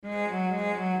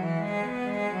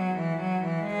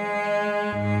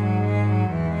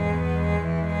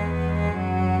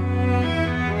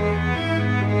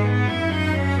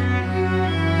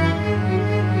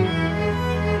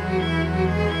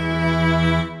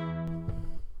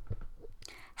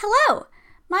Hello!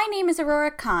 My name is Aurora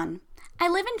Khan. I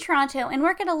live in Toronto and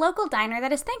work at a local diner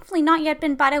that has thankfully not yet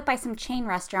been bought out by some chain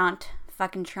restaurant.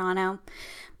 Fucking Toronto.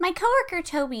 My coworker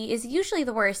Toby is usually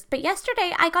the worst, but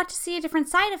yesterday I got to see a different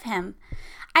side of him.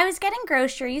 I was getting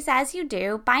groceries, as you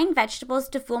do, buying vegetables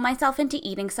to fool myself into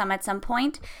eating some at some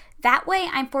point. That way,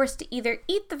 I'm forced to either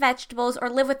eat the vegetables or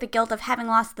live with the guilt of having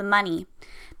lost the money.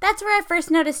 That's where I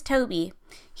first noticed Toby.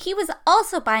 He was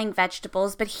also buying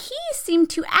vegetables, but he seemed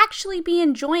to actually be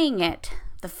enjoying it.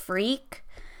 The freak.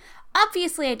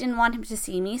 Obviously, I didn't want him to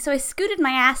see me, so I scooted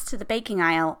my ass to the baking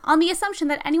aisle, on the assumption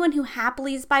that anyone who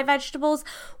happily buys vegetables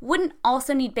wouldn't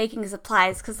also need baking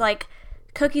supplies, because,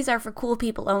 cookies are for cool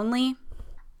people only.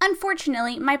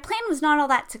 Unfortunately, my plan was not all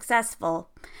that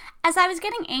successful. As I was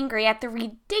getting angry at the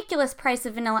ridiculous price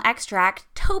of vanilla extract,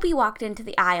 Toby walked into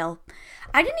the aisle.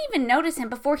 I didn't even notice him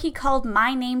before he called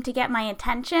my name to get my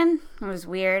attention. It was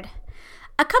weird.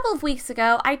 A couple of weeks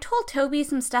ago, I told Toby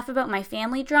some stuff about my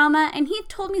family drama, and he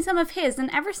told me some of his,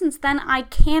 and ever since then, I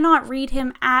cannot read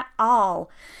him at all.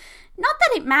 Not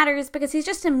that it matters because he's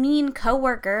just a mean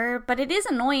coworker, but it is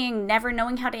annoying never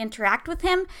knowing how to interact with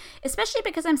him, especially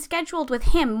because I'm scheduled with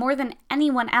him more than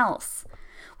anyone else.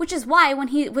 Which is why when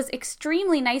he was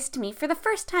extremely nice to me for the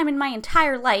first time in my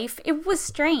entire life, it was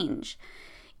strange.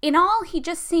 In all, he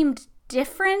just seemed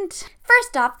different.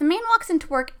 First off, the man walks into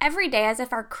work every day as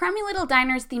if our crummy little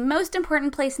diner is the most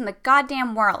important place in the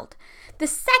goddamn world. The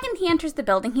second he enters the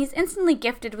building, he's instantly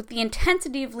gifted with the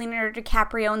intensity of Leonardo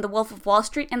DiCaprio in The Wolf of Wall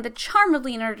Street and the charm of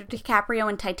Leonardo DiCaprio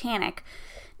in Titanic.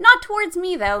 Not towards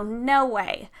me, though. No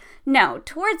way. No,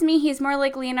 towards me, he's more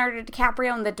like Leonardo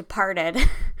DiCaprio in The Departed.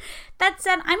 That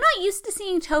said, I'm not used to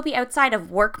seeing Toby outside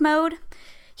of work mode.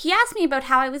 He asked me about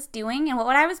how I was doing and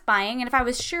what I was buying, and if I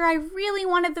was sure I really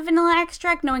wanted the vanilla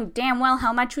extract, knowing damn well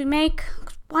how much we make.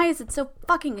 Why is it so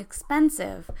fucking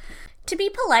expensive? To be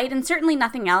polite, and certainly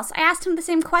nothing else, I asked him the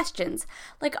same questions.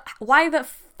 Why the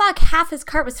fuck half his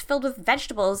cart was filled with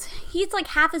vegetables? He eats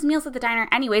half his meals at the diner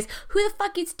anyways. Who the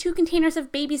fuck eats 2 containers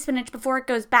of baby spinach before it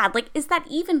goes bad? Is that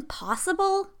even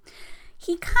possible?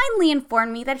 He kindly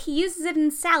informed me that he uses it in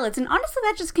salads, and honestly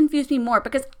that just confused me more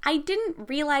because I didn't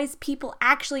realize people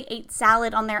actually ate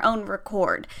salad on their own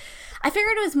accord. I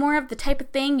figured it was more of the type of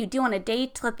thing you do on a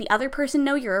date to let the other person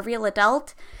know you're a real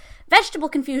adult. Vegetable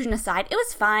confusion aside, it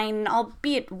was fine,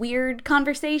 albeit weird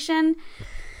conversation.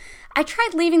 I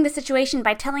tried leaving the situation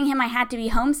by telling him I had to be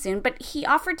home soon, but he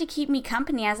offered to keep me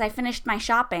company as I finished my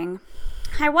shopping.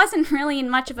 I wasn't really in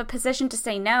much of a position to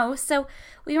say no, so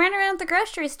we ran around the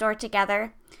grocery store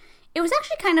together. It was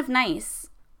actually kind of nice.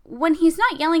 When he's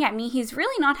not yelling at me, he's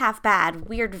really not half bad,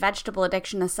 weird vegetable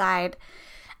addiction aside.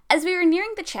 As we were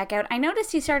nearing the checkout, I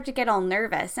noticed he started to get all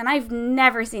nervous, and I've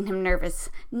never seen him nervous.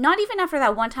 Not even after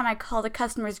that one time I called a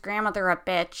customer's grandmother a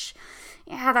bitch.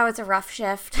 Yeah, that was a rough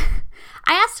shift.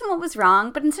 I asked him what was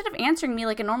wrong, but instead of answering me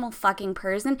like a normal fucking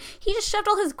person, he just shoved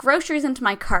all his groceries into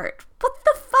my cart. What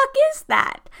the fuck is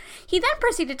that? He then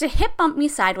proceeded to hip bump me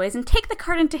sideways and take the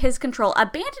cart into his control,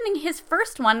 abandoning his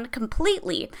first one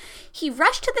completely. He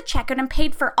rushed to the checkout and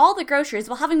paid for all the groceries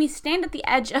while having me stand at the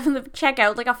edge of the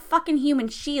checkout like a fucking human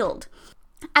shield.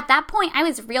 At that point, I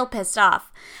was real pissed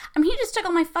off. He just took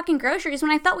all my fucking groceries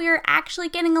when I thought we were actually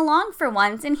getting along for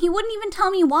once, and he wouldn't even tell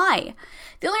me why.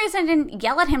 The only reason I didn't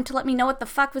yell at him to let me know what the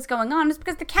fuck was going on is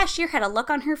because the cashier had a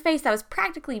look on her face that was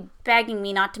practically begging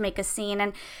me not to make a scene,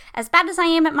 and as bad as I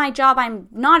am at my job, I'm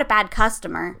not a bad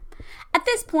customer. At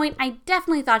this point, I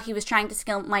definitely thought he was trying to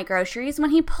steal my groceries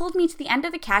when he pulled me to the end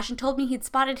of the cash and told me he'd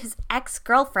spotted his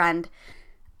ex-girlfriend.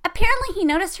 Apparently, he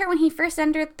noticed her when he first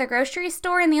entered the grocery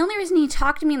store, and the only reason he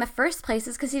talked to me in the first place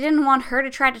is because he didn't want her to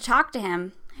try to talk to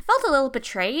him. I felt a little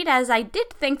betrayed, as I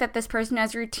did think that this person who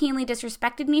has routinely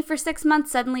disrespected me for 6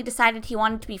 months suddenly decided he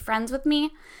wanted to be friends with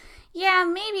me. Yeah,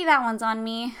 maybe that one's on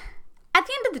me. At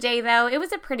the end of the day, though, it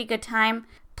was a pretty good time.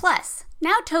 Plus,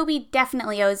 now Toby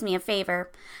definitely owes me a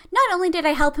favor. Not only did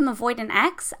I help him avoid an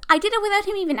ex, I did it without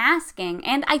him even asking,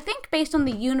 and I think based on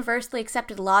the universally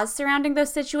accepted laws surrounding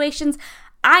those situations,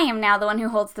 I am now the one who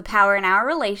holds the power in our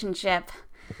relationship.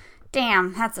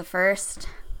 Damn, that's a first.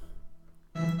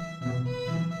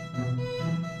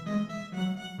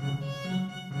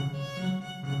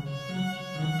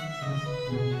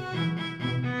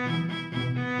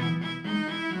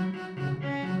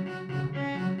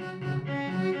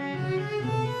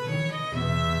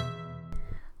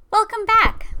 Welcome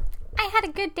back. I had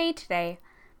a good day today.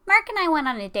 Mark and I went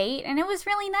on a date, and it was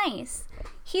really nice.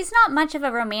 He's not much of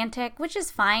a romantic, which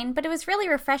is fine, but it was really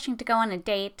refreshing to go on a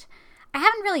date. I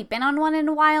haven't really been on one in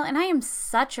a while, and I am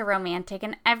such a romantic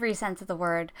in every sense of the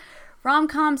word.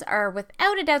 Rom-coms are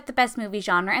without a doubt the best movie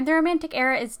genre, and the Romantic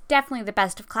era is definitely the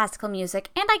best of classical music,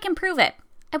 and I can prove it.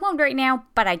 I won't right now,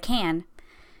 but I can.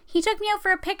 He took me out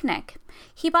for a picnic.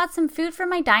 He bought some food from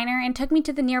my diner and took me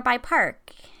to the nearby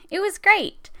park. It was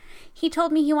great. He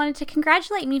told me he wanted to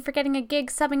congratulate me for getting a gig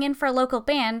subbing in for a local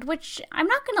band, which, I'm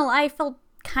not gonna lie, felt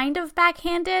kind of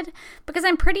backhanded, because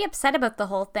I'm pretty upset about the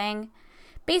whole thing.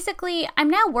 Basically, I'm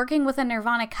now working with a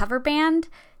Nirvana cover band.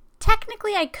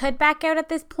 Technically, I could back out at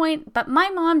this point, but my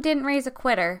mom didn't raise a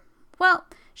quitter. Well,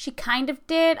 she kind of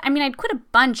did. I mean, I'd quit a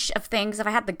bunch of things if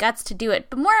I had the guts to do it,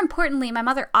 but more importantly, my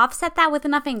mother offset that with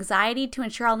enough anxiety to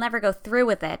ensure I'll never go through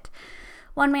with it.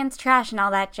 One man's trash and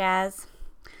all that jazz.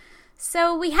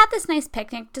 So we had this nice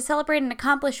picnic to celebrate an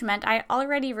accomplishment I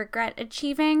already regret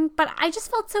achieving, but I just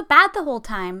felt so bad the whole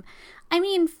time. I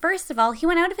mean, first of all, he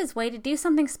went out of his way to do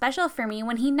something special for me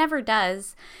when he never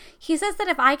does. He says that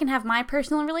if I can have my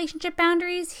personal relationship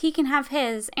boundaries, he can have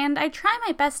his, and I try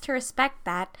my best to respect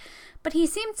that. But he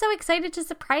seemed so excited to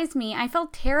surprise me, I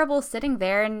felt terrible sitting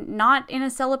there and not in a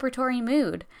celebratory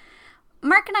mood.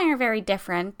 Mark and I are very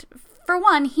different. For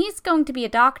one, he's going to be a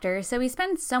doctor, so he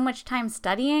spends so much time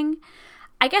studying.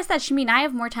 I guess that should mean I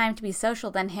have more time to be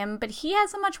social than him, but he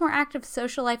has a much more active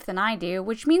social life than I do,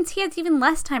 which means he has even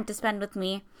less time to spend with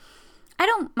me. I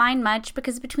don't mind much,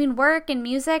 because between work and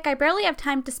music, I barely have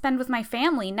time to spend with my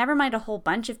family, never mind a whole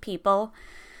bunch of people.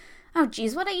 Oh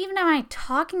geez, what even am I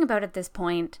talking about at this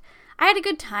point? I had a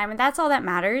good time, and that's all that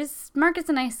matters. Mark is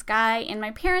a nice guy, and my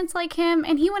parents like him,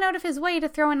 and he went out of his way to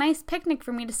throw a nice picnic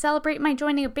for me to celebrate my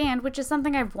joining a band, which is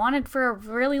something I've wanted for a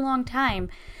really long time.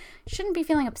 Shouldn't be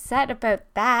feeling upset about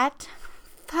that.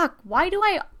 Fuck, why do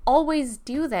I always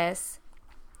do this?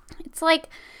 It's like,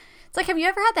 have you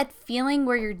ever had that feeling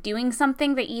where you're doing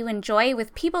something that you enjoy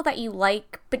with people that you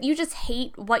like, but you just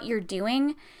hate what you're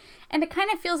doing? And it kind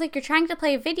of feels like you're trying to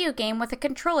play a video game with a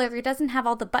controller that doesn't have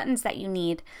all the buttons that you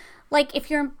need. Like if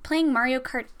you're playing Mario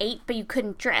Kart 8 but you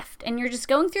couldn't drift, and you're just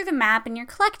going through the map and you're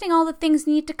collecting all the things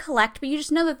you need to collect, but you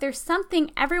just know that there's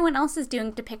something everyone else is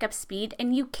doing to pick up speed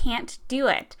and you can't do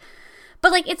it.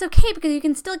 But like it's okay because you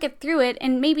can still get through it,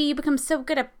 and maybe you become so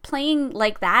good at playing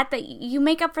like that you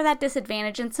make up for that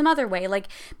disadvantage in some other way. Like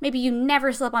maybe you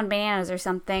never slip on bananas or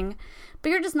something,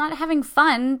 but you're just not having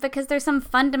fun because there's some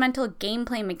fundamental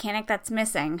gameplay mechanic that's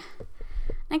missing.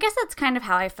 I guess that's kind of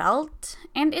how I felt,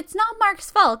 and it's not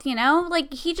Mark's fault, you know?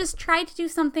 Like, he just tried to do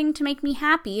something to make me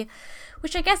happy,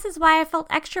 which I guess is why I felt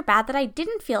extra bad that I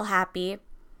didn't feel happy.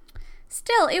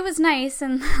 Still, it was nice,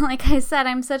 and like I said,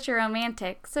 I'm such a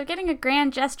romantic, so getting a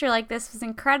grand gesture like this was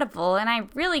incredible, and I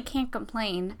really can't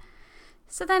complain.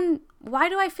 So then, why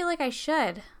do I feel like I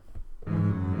should?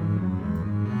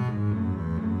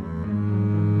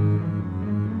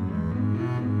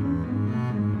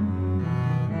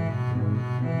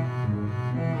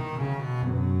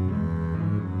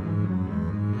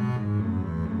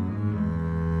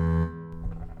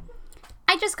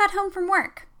 I just got home from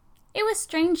work. It was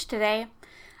strange today.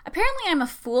 Apparently I'm a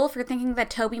fool for thinking that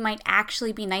Toby might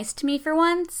actually be nice to me for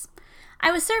once.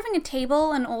 I was serving a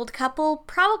table, an old couple,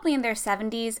 probably in their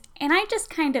 70s, and I just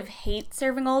kind of hate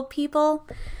serving old people.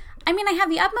 I mean, I have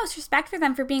the utmost respect for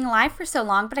them for being alive for so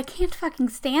long, but I can't fucking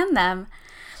stand them.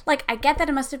 Like, I get that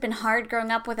it must have been hard growing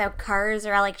up without cars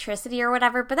or electricity or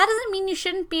whatever, but that doesn't mean you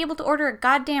shouldn't be able to order a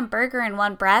goddamn burger in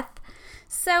one breath.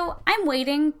 So I'm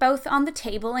waiting, both on the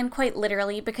table and quite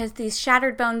literally, because these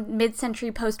shattered-boned mid-century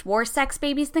post-war sex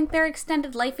babies think their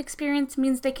extended life experience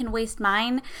means they can waste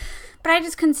mine. But I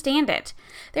just couldn't stand it.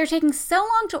 They were taking so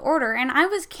long to order, and I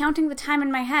was counting the time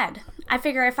in my head. I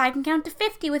figure if I can count to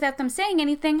 50 without them saying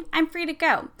anything, I'm free to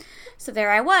go. So there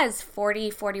I was,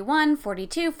 40, 41,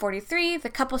 42, 43. The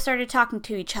couple started talking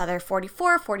to each other,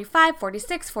 44, 45,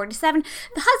 46, 47.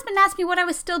 The husband asked me what I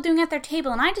was still doing at their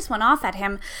table, and I just went off at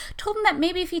him. Told him that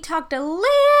maybe if he talked a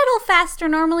little faster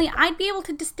normally, I'd be able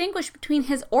to distinguish between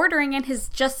his ordering and his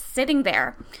just sitting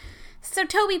there. So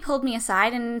Toby pulled me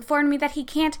aside and informed me that he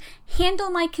can't handle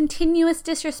my continuous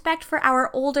disrespect for our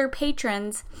older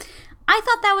patrons. I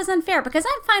thought that was unfair because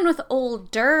I'm fine with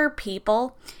older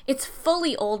people. It's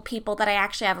fully old people that I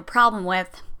actually have a problem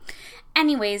with.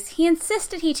 Anyways, he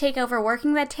insisted he take over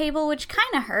working that table, which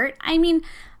kind of hurt. I mean,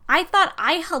 I thought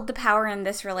I held the power in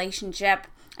this relationship,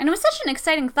 and it was such an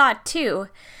exciting thought, too.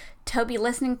 Toby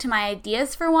listening to my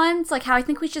ideas for once, like how I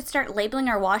think we should start labeling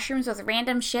our washrooms with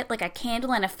random shit like a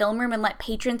candle and a film room and let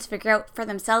patrons figure out for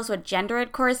themselves what gender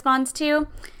it corresponds to.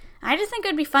 I just think it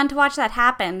would be fun to watch that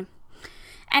happen.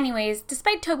 Anyways,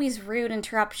 despite Toby's rude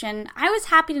interruption, I was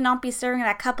happy to not be serving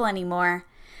that couple anymore.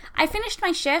 I finished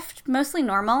my shift, mostly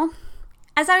normal.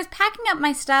 As I was packing up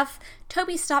my stuff,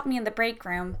 Toby stopped me in the break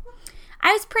room.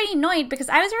 I was pretty annoyed because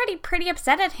I was already pretty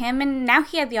upset at him, and now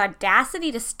he had the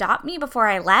audacity to stop me before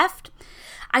I left.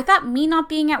 I thought me not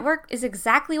being at work is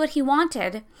exactly what he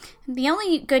wanted. The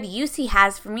only good use he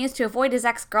has for me is to avoid his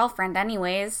ex-girlfriend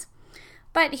anyways.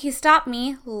 But he stopped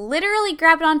me, literally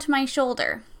grabbed onto my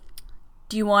shoulder.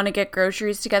 "Do you want to get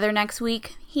groceries together next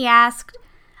week?" he asked.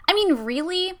 I mean,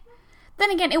 really?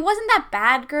 Then again, it wasn't that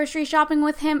bad grocery shopping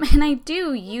with him, and I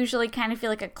do usually kind of feel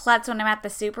like a klutz when I'm at the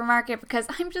supermarket because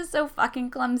I'm just so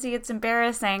fucking clumsy, it's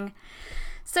embarrassing.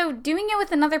 So doing it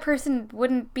with another person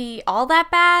wouldn't be all that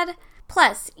bad.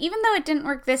 Plus, even though it didn't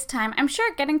work this time, I'm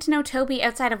sure getting to know Toby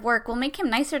outside of work will make him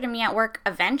nicer to me at work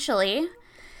eventually.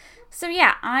 So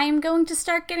yeah, I'm going to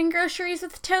start getting groceries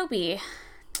with Toby.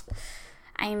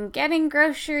 I'm getting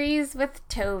groceries with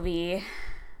Toby.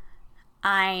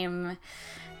 I'm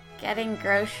getting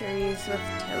groceries with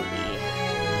Toby.